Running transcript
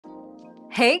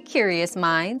Hey, curious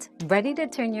minds, ready to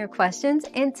turn your questions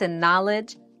into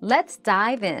knowledge? Let's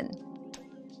dive in.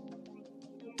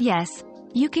 Yes,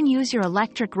 you can use your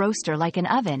electric roaster like an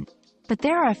oven, but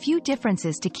there are a few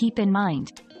differences to keep in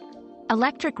mind.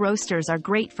 Electric roasters are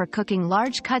great for cooking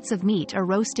large cuts of meat or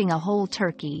roasting a whole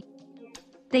turkey.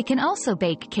 They can also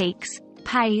bake cakes,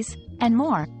 pies, and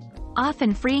more,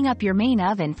 often freeing up your main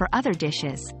oven for other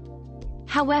dishes.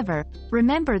 However,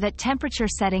 remember that temperature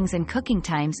settings and cooking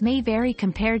times may vary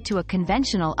compared to a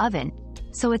conventional oven,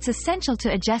 so it's essential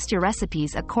to adjust your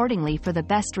recipes accordingly for the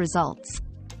best results.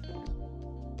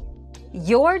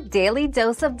 Your daily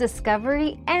dose of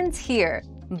discovery ends here,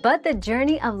 but the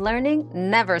journey of learning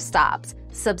never stops.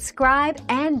 Subscribe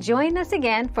and join us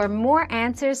again for more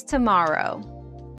answers tomorrow.